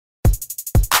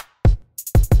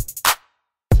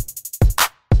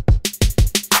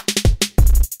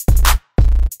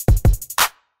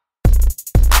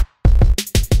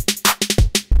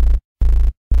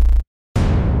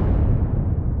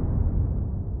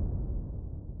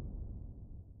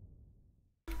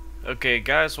Okay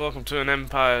guys, welcome to an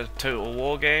Empire Total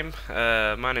War game.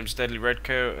 My name's Deadly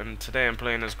Redcoat and today I'm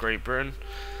playing as Great Britain.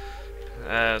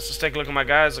 So let's take a look at my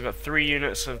guys. I've got 3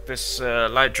 units of this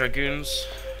Light Dragoons.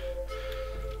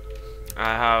 I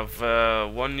have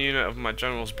 1 unit of my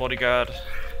General's Bodyguard.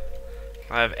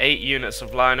 I have 8 units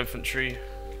of Line Infantry,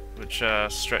 which are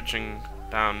stretching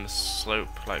down the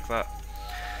slope like that.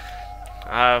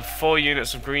 I have 4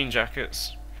 units of Green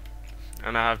Jackets.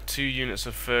 And I have 2 units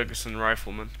of Ferguson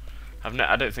Riflemen.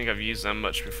 I don't think I've used them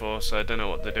much before, so I don't know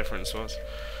what the difference was.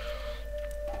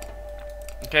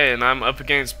 Okay, and I'm up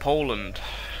against Poland,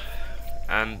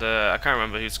 and I can't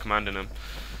remember who's commanding him,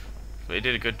 but he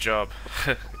did a good job.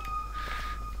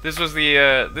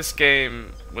 This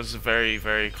game was a very,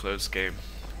 very close game.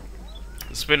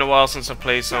 It's been a while since I've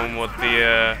played someone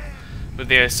with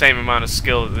the same amount of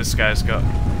skill that this guy's got.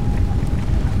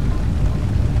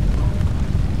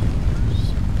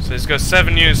 So he's got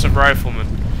 7 units of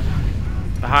riflemen.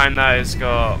 Behind that he's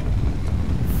got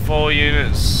 4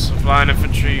 units of line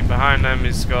infantry. Behind them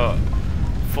he's got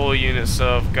 4 units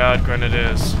of guard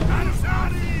grenadiers.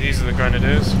 These are the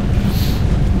grenadiers.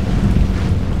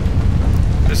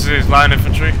 This is his line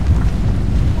infantry.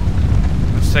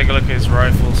 Let's take a look at his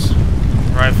rifles.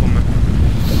 Riflemen.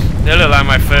 They look like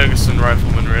my Ferguson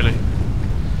riflemen, really.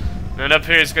 And up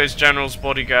here he's got his General's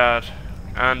Bodyguard.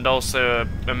 And also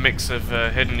a mix of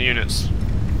hidden units.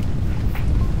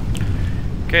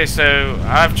 Okay, so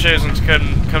I've chosen to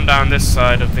come down this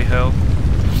side of the hill,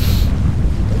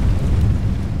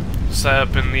 set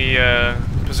up in the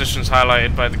positions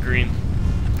highlighted by the green.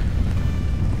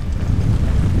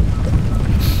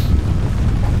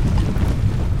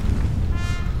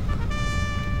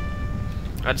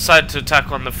 I decided to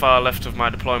attack on the far left of my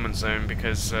deployment zone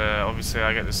because obviously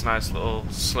I get this nice little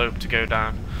slope to go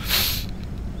down.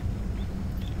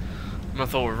 I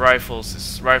thought with rifles,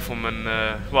 this rifleman,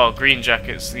 well, green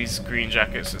jackets, these green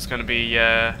jackets, it's going to be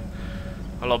a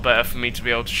lot better for me to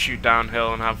be able to shoot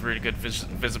downhill and have really good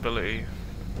visibility.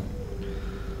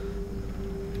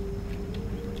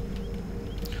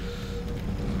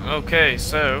 Okay,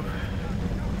 so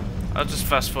I'll just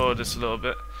fast forward this a little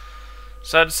bit.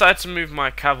 So I decided to move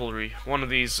my cavalry, one of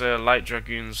these light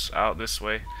dragoons, out this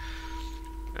way.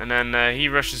 And then he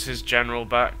rushes his general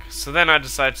back. So then I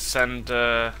decided to send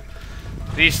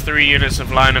these 3 units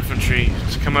of line infantry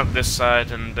to come up this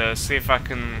side and see if I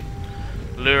can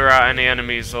lure out any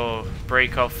enemies or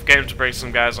get him to break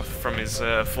some guys off from his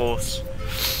force.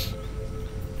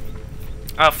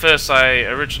 At first I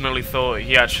originally thought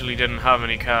he actually didn't have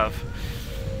any cav,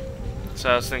 so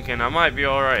I was thinking I might be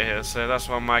alright here, so that's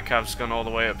why my cav's gone all the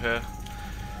way up here.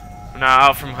 Now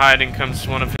out from hiding comes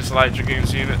one of his light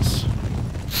dragoons units.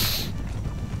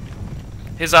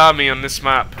 His army on this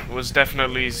map was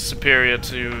definitely superior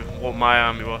to what my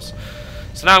army was.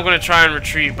 So now I'm going to try and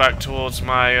retreat back towards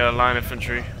my line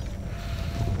infantry.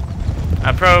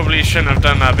 I probably shouldn't have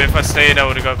done that, but if I stayed I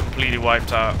would have got completely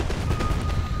wiped out.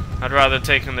 I'd rather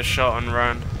taken the shot and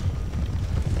run.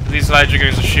 These light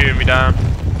dragoons are shooting me down.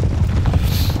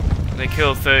 They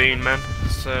killed 13 men,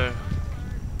 so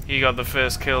he got the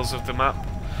first kills of the map.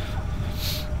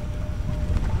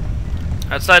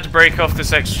 I decided to break off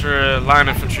this extra line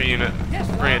infantry unit,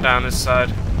 bring it down this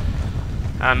side,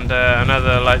 and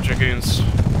another light dragoons.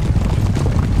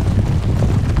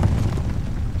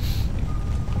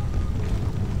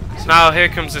 So now here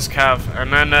comes this cav,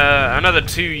 and then another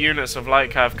 2 units of light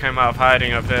cav came out of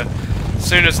hiding up here. As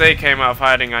soon as they came out of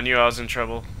hiding I knew I was in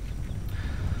trouble,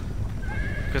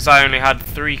 because I only had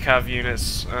 3 cav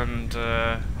units and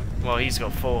well, he's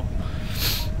got 4.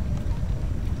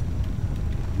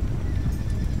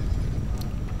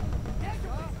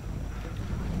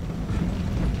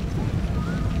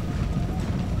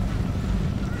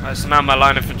 So now my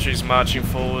line infantry is marching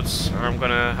forwards, and I'm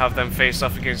going to have them face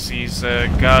off against these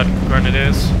guard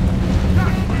grenadiers.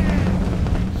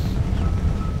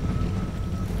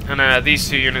 And these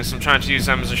 2 units, I'm trying to use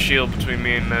them as a shield between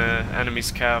me and the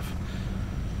enemy's cav.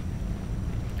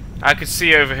 I could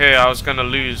see over here I was going to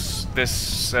lose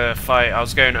this fight. I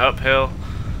was going uphill,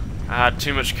 I had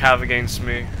too much cav against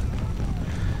me,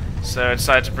 so I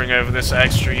decided to bring over this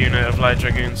extra unit of light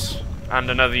dragoons and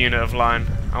another unit of line.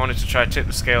 I wanted to try to tip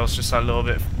the scales just a little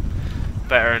bit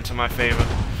better into my favour.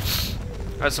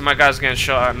 Right, so my guy's getting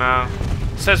shot at now.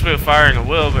 It says we were firing at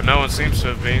will, but no one seems to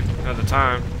have been at the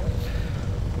time.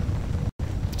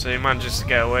 So he manages to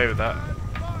get away with that.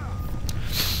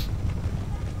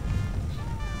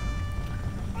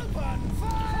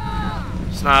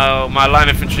 So now my line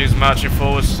infantry is marching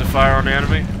forwards to fire on the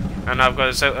enemy, and I've got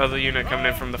this other unit coming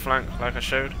in from the flank, like I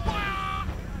showed.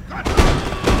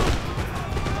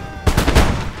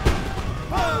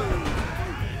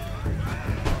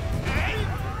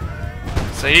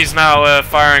 So he's now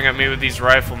firing at me with these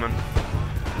riflemen.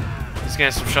 He's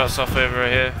getting some shots off over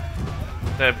here.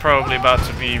 They're probably about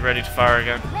to be ready to fire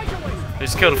again.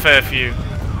 He's killed a fair few.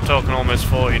 I'm talking almost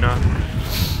 40 now.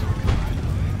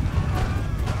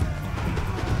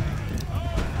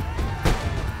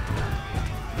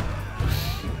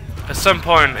 At some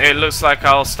point it looks like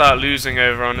I'll start losing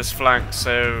over on this flank,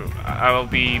 so I will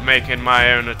be making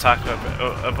my own attack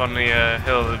up on the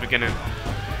hill at the beginning.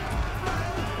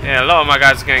 Yeah, a lot of my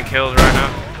guys are getting killed right now.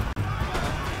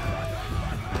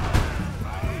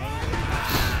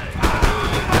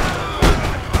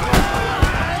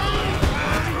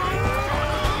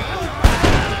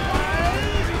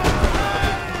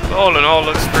 But all in all,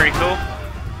 looks pretty cool.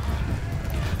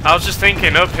 I was just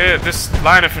thinking, up here, this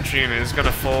line infantry unit is going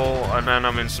to fall, and then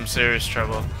I'm in some serious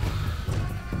trouble.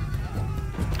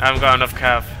 I haven't got enough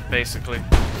cav, basically.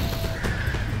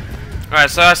 Alright,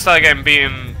 so I started getting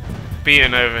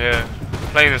beaten over here.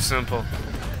 Plain and simple.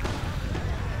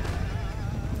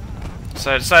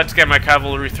 So I decided to get my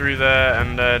cavalry through there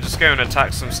and just go and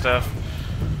attack some stuff.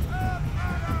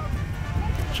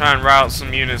 Try and route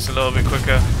some units a little bit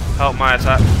quicker. Help my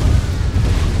attack.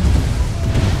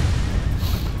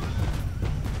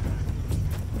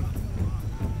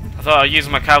 I thought I'd use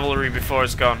my cavalry before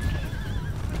it's gone.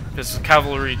 Because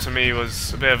cavalry to me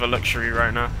was a bit of a luxury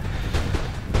right now.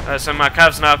 So my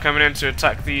cav's now coming in to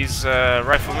attack these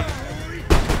riflemen.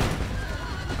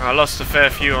 I lost a fair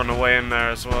few on the way in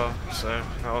there as well, so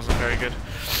that wasn't very good.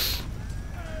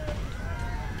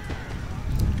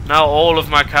 Now all of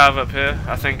my cav up here,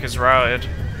 I think, is routed.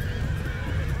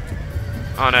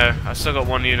 Oh no, I still got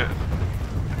one unit.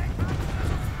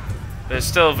 But it's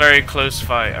still a very close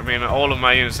fight. I mean, all of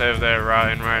my units over there are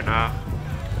routing right now.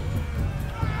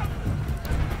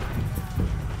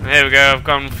 And here we go, I've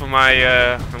gone for my,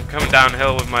 I'm coming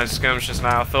downhill with my skirmishers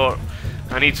now. I thought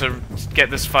I need to get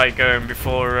this fight going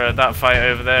before that fight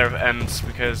over there ends,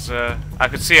 because I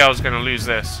could see I was going to lose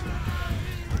this.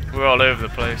 We're all over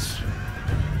the place.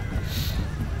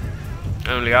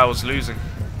 Only I was losing.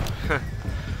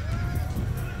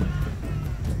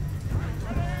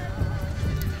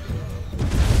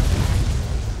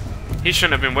 He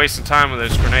shouldn't have been wasting time with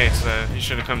those grenades though. He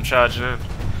should have come charging in.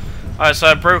 Alright, so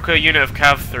I broke a unit of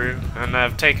cav through, and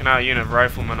I've taken out a unit of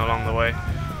riflemen along the way.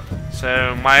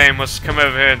 So my aim was to come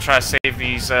over here and try to save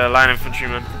these line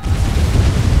infantrymen.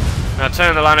 Now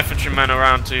turn the line infantrymen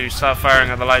around to start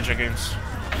firing at the light dragoons,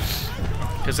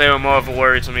 because they were more of a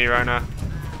worry to me right now.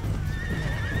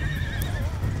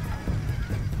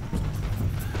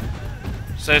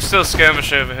 So it's still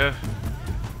skirmish over here.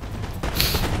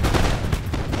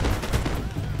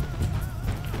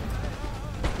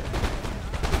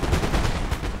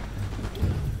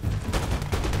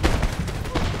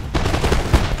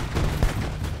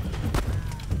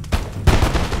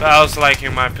 But I was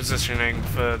liking my positioning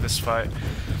for this fight.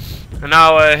 And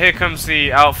now here comes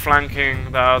the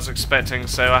outflanking that I was expecting,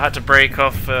 so I had to break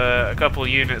off a couple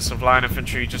units of line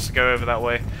infantry just to go over that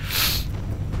way.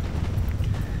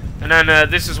 And then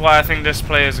this is why I think this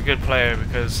player is a good player,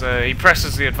 because he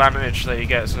presses the advantage that he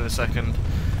gets in a second.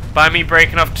 By me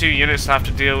breaking off two units, I have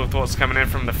to deal with what's coming in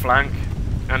from the flank,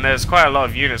 and there's quite a lot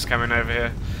of units coming over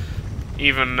here.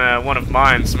 Even one of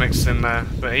mine's mixed in there,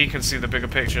 but he can see the bigger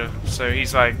picture, so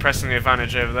he's like pressing the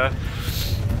advantage over there.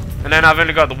 And then I've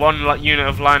only got the one unit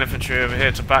of line infantry over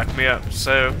here to back me up.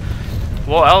 So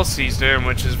what else he's doing,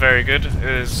 which is very good,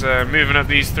 is moving up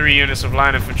these 3 units of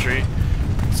line infantry.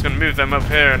 It's going to move them up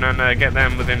here and then get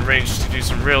them within range to do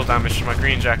some real damage to my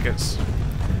green jackets.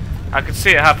 I could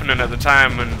see it happening at the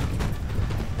time, and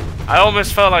I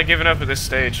almost felt like giving up at this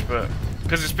stage, but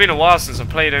because it's been a while since I've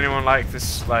played anyone like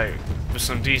this, like with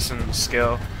some decent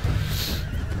skill.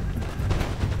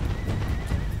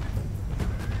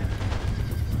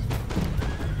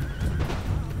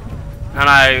 And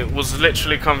I was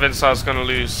literally convinced I was going to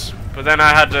lose, but then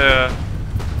I had a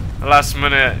last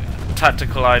minute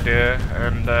tactical idea,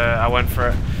 and I went for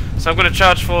it. So I'm going to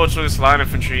charge forwards with this line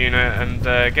infantry unit and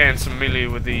get in some melee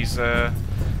with these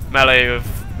melee of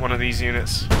one of these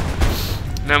units.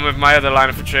 And then with my other line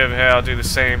infantry over here, I'll do the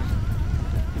same.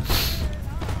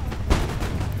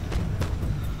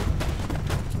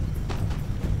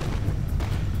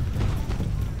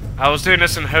 I was doing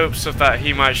this in hopes of that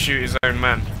he might shoot his own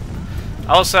men.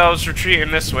 Also, I was retreating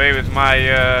this way with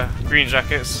my green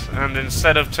jackets, and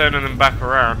instead of turning them back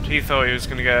around, he thought he was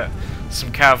going to get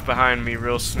some cav behind me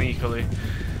real sneakily.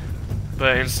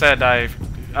 But instead, I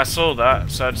saw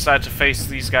that, so I decided to face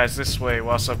these guys this way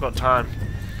whilst I've got time.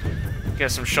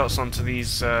 Get some shots onto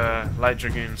these light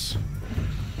dragoons.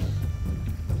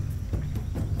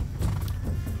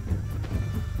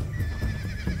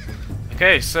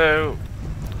 Okay, so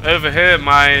over here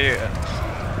my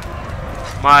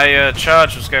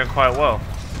charge was going quite well,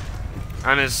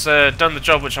 and it's done the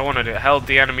job which I wanted. It held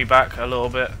the enemy back a little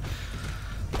bit.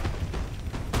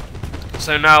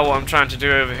 So now what I'm trying to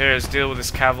do over here is deal with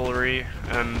this cavalry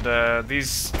and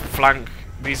these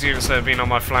units that have been on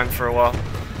my flank for a while.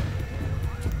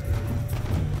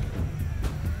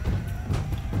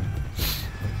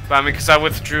 But I mean, because I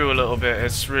withdrew a little bit,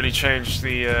 it's really changed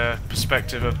the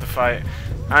perspective of the fight.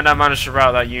 And I managed to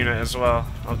rout that unit as well,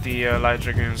 of the light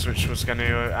dragoons, which was going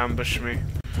to ambush me.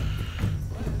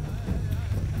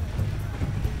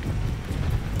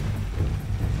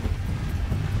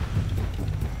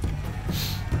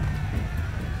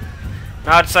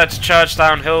 Now I decided to charge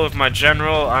downhill with my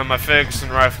general and my Ferguson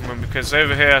rifleman, because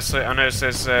over here I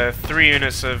noticed there's 3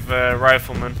 units of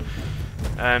riflemen,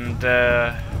 and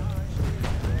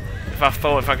I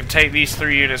thought if I could take these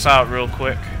 3 units out real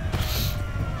quick,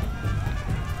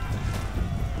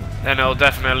 then it'll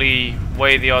definitely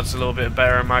weigh the odds a little bit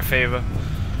better in my favour.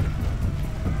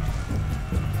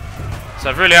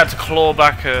 So I've really had to claw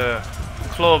back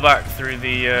through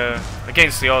the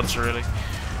against the odds, really.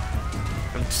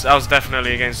 And I was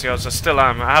definitely against the odds. I still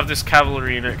am. I have this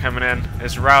cavalry unit coming in.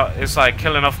 It's like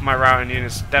killing off my routing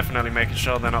units, definitely making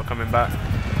sure they're not coming back.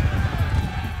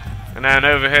 And then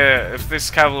over here, if this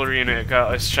cavalry unit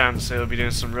got its chance, it would be doing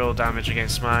some real damage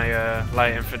against my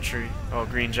light infantry or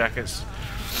green jackets.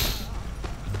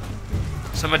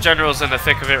 So my general's in the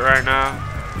thick of it right now.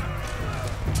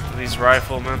 These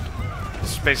riflemen,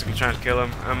 just basically trying to kill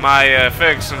him. And my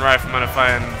Ferguson riflemen are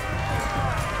fighting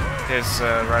his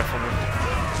riflemen.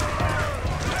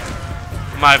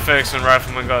 My Ferguson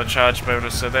riflemen got a charge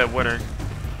bonus, so they're winning.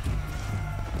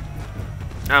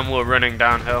 And we're running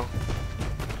downhill.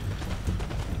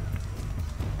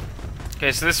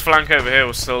 Okay, so this flank over here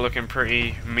was still looking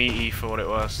pretty meaty for what it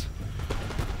was.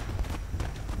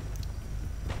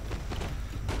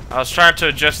 I was trying to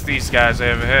adjust these guys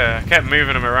over here. I kept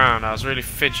moving them around. I was really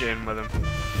fidgeting with them.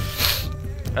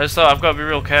 I just thought I've got to be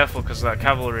real careful because of that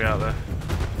cavalry out there.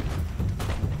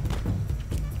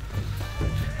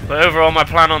 But overall, my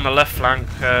plan on the left flank,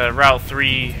 route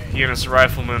 3 units of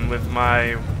riflemen with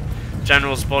my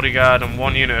general's bodyguard and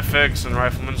 1 unit of Ferguson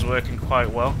riflemen is working quite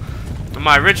well. And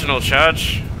my original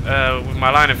charge with my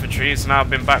line infantry has now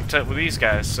been backed up with these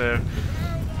guys, so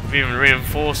I've even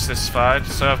reinforced this fight.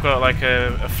 So I've got like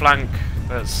a flank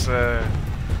that's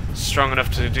strong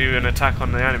enough to do an attack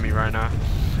on the enemy right now.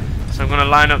 So I'm going to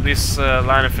line up this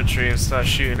line infantry and start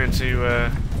shooting into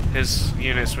his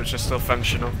units, which are still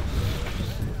functional.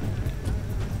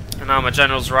 And now my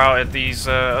general's routed these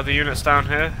other units down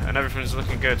here, and everything's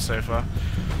looking good so far.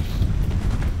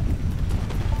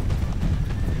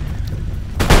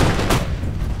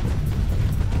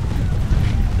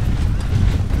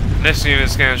 This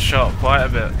unit's getting shot quite a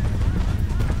bit.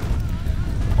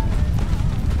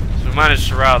 So we managed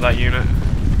to rout that unit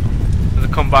with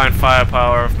the combined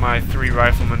firepower of my 3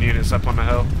 rifleman units up on the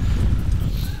hill.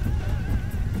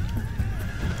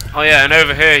 Oh yeah, and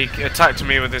over here he attacked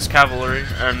me with his cavalry,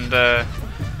 and it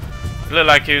looked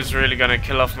like he was really going to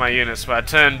kill off my units,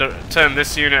 but I turned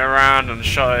this unit around and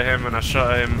shot at him, and I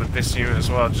shot at him with this unit as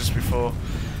well just before,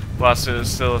 whilst it was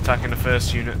still attacking the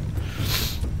first unit.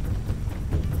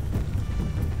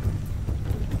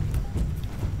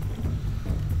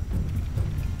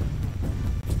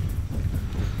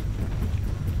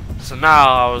 So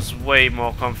now I was way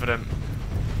more confident.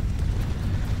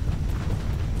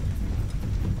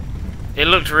 It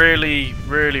looked really,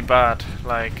 really bad,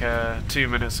 like 2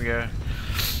 minutes ago.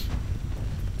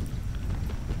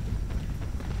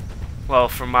 Well,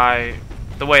 from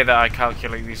the way that I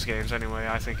calculate these games anyway,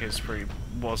 I think it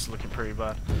was looking pretty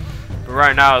bad. But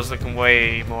right now it's looking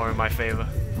way more in my favor.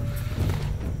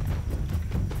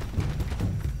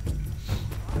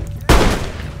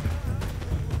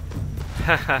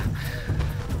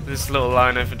 This little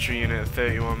line infantry unit of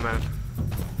 31 men.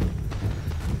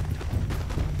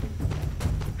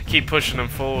 I keep pushing them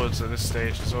forwards at this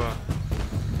stage as well.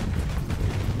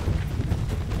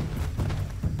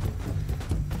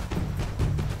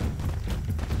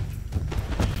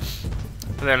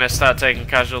 But then they start taking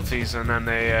casualties, and then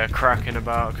they crack in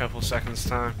about a couple seconds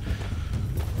time.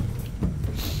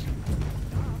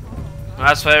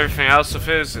 As for everything else of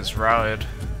his, it's routed.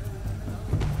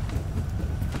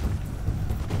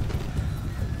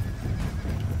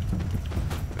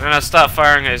 And I start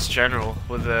firing at his general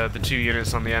with the 2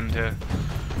 units on the end here.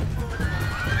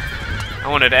 I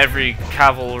wanted every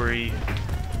cavalry,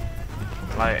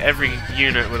 like every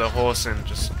unit with a horse in,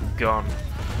 just gone.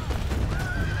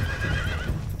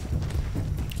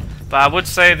 But I would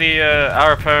say the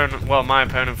our opponent, well, my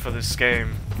opponent for this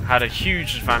game, had a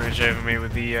huge advantage over me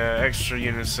with the extra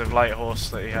units of light horse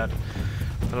that he had,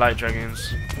 the light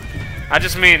dragoons. I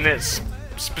just mean it's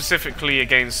specifically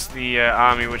against the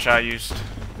army which I used.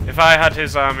 If I had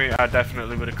his army, I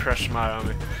definitely would have crushed my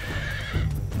army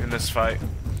in this fight.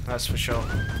 That's for sure.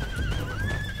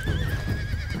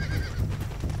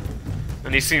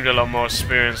 And he seemed a lot more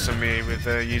experienced than me with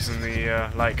using the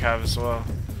light cav as well.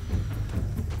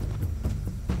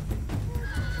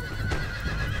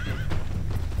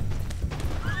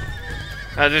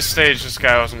 At this stage, this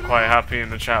guy wasn't quite happy in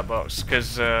the chat box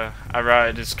because I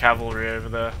routed his cavalry over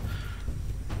there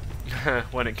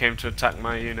when it came to attack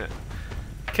my unit.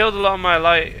 Killed a lot of my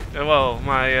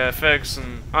my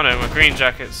Ferguson, oh no, my green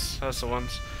jackets, that's the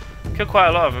ones. Killed quite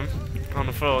a lot of them on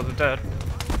the floor, they're dead.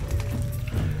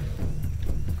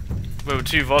 But with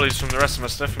 2 volleys from the rest of my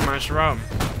stuff, we managed to rout him.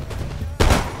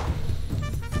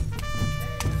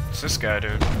 What's this guy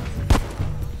doing?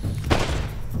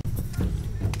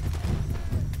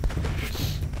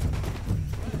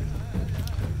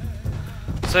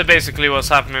 So basically what's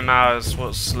happening now is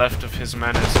what's left of his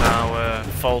men is now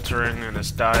faltering and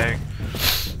is dying.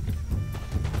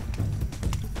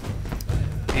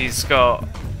 He's got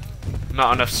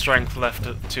not enough strength left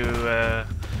to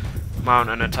mount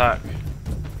an attack.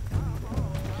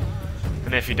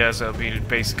 And if he does, it'll be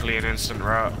basically an instant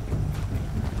rout.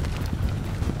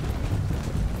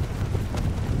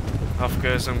 Off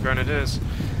goes some grenadiers.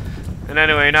 And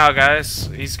anyway, now guys,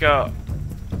 he's got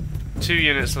 2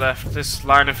 units left, this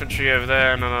line infantry over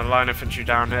there and then a line infantry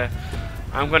down here.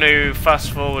 I'm going to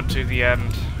fast forward to the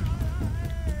end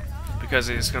because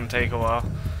it's going to take a while.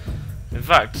 In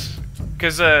fact,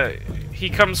 because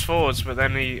he comes forwards but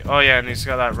then he, oh yeah, and he's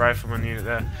got that rifleman unit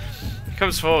there. He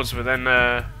comes forwards but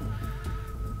then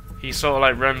he sort of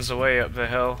like runs away up the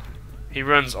hill. He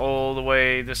runs all the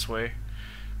way this way,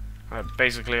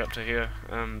 basically up to here,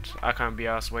 and I can't be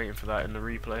arsed waiting for that in the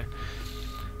replay.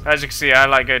 As you can see, I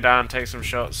like go down, take some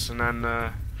shots, and then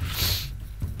I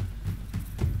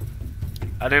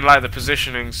didn't like the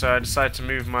positioning, so I decided to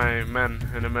move my men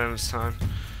in a moment's time.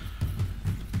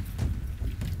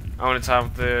 I wanted to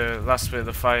have the last bit of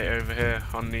the fight over here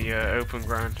on the open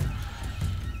ground.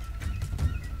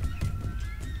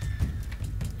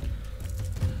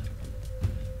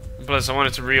 Plus, I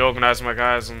wanted to reorganize my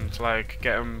guys and like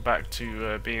get them back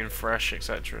to being fresh,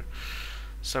 etc.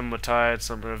 Some were tired,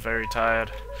 some were very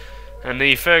tired. And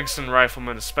the Ferguson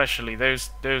riflemen especially, those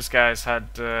guys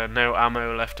had no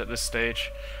ammo left at this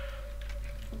stage.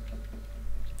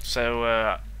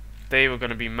 So they were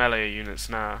going to be melee units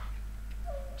now.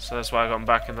 So that's why I got them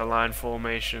back in the line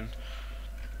formation,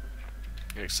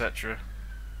 etc.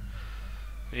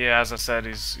 Yeah, as I said,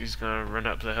 he's going to run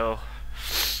up the hill.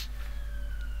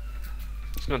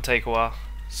 It's going to take a while.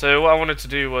 So what I wanted to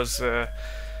do was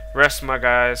rest my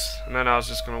guys, and then I was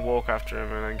just gonna walk after him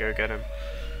and then go get him.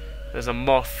 There's a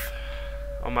moth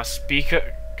on my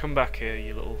speaker. Come back here,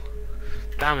 you little...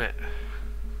 Damn it.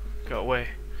 Got away.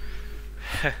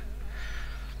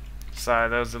 Sorry,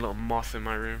 there was a little moth in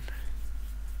my room.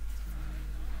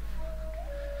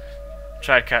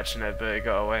 Tried catching it, but it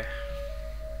got away.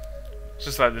 It's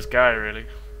just like this guy, really.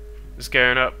 It's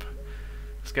going up.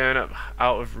 It's going up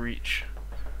out of reach.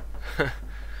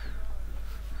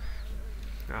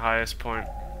 The highest point.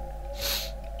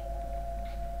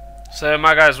 So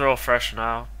my guys are all fresh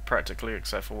now, practically,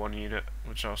 except for 1 unit,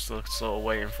 which I was still sort of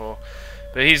waiting for.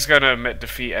 But he's going to admit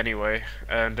defeat anyway.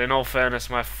 And in all fairness,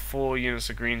 my 4 units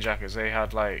of green jackets, they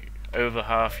had like over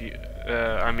half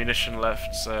ammunition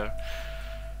left, so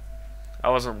I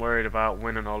wasn't worried about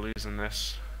winning or losing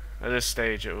this. At this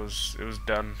stage, it was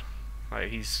done.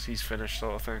 Like he's finished,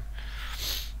 sort of thing.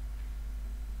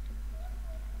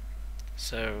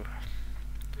 So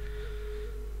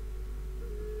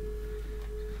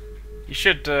you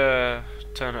should turn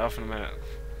it off in a minute.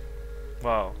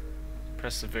 Well,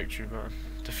 press the victory button,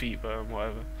 defeat button,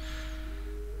 whatever.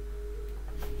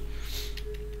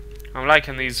 I'm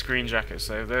liking these green jackets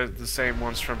though. They're the same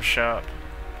ones from Sharp.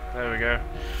 There we go.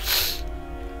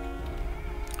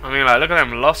 I mean, like, look at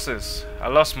them losses. I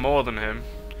lost more than him,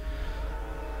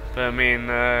 but I mean,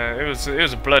 it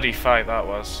was a bloody fight. That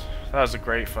was a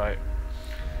great fight.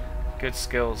 Good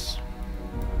skills.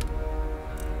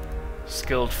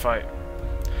 Skilled fight.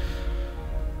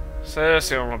 So let's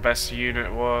see what my best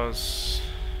unit was.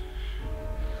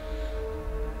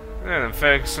 Yeah, then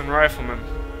Ferguson riflemen.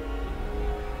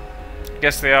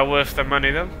 Guess they are worth their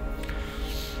money then.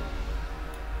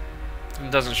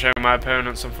 It doesn't show my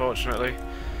opponents, unfortunately.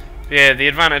 Yeah, the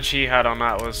advantage he had on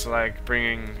that was like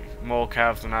bringing more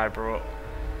cav than I brought.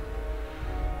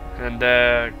 and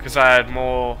because I had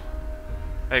more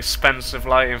expensive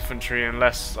light infantry and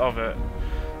less of it,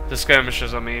 the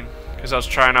skirmishers I mean, because I was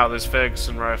trying out this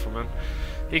Ferguson rifleman.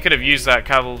 He could have used that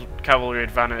cavalry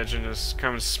advantage and just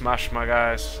come and smash my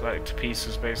guys like to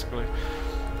pieces basically.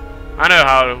 I know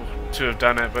how to have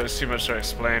done it, but it's too much to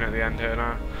explain at the end here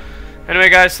now. Anyway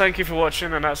guys, thank you for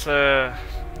watching, and that's the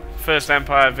first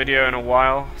Empire video in a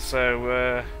while,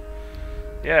 so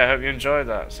yeah, I hope you enjoyed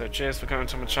that. So cheers for coming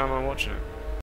to my channel and watching it.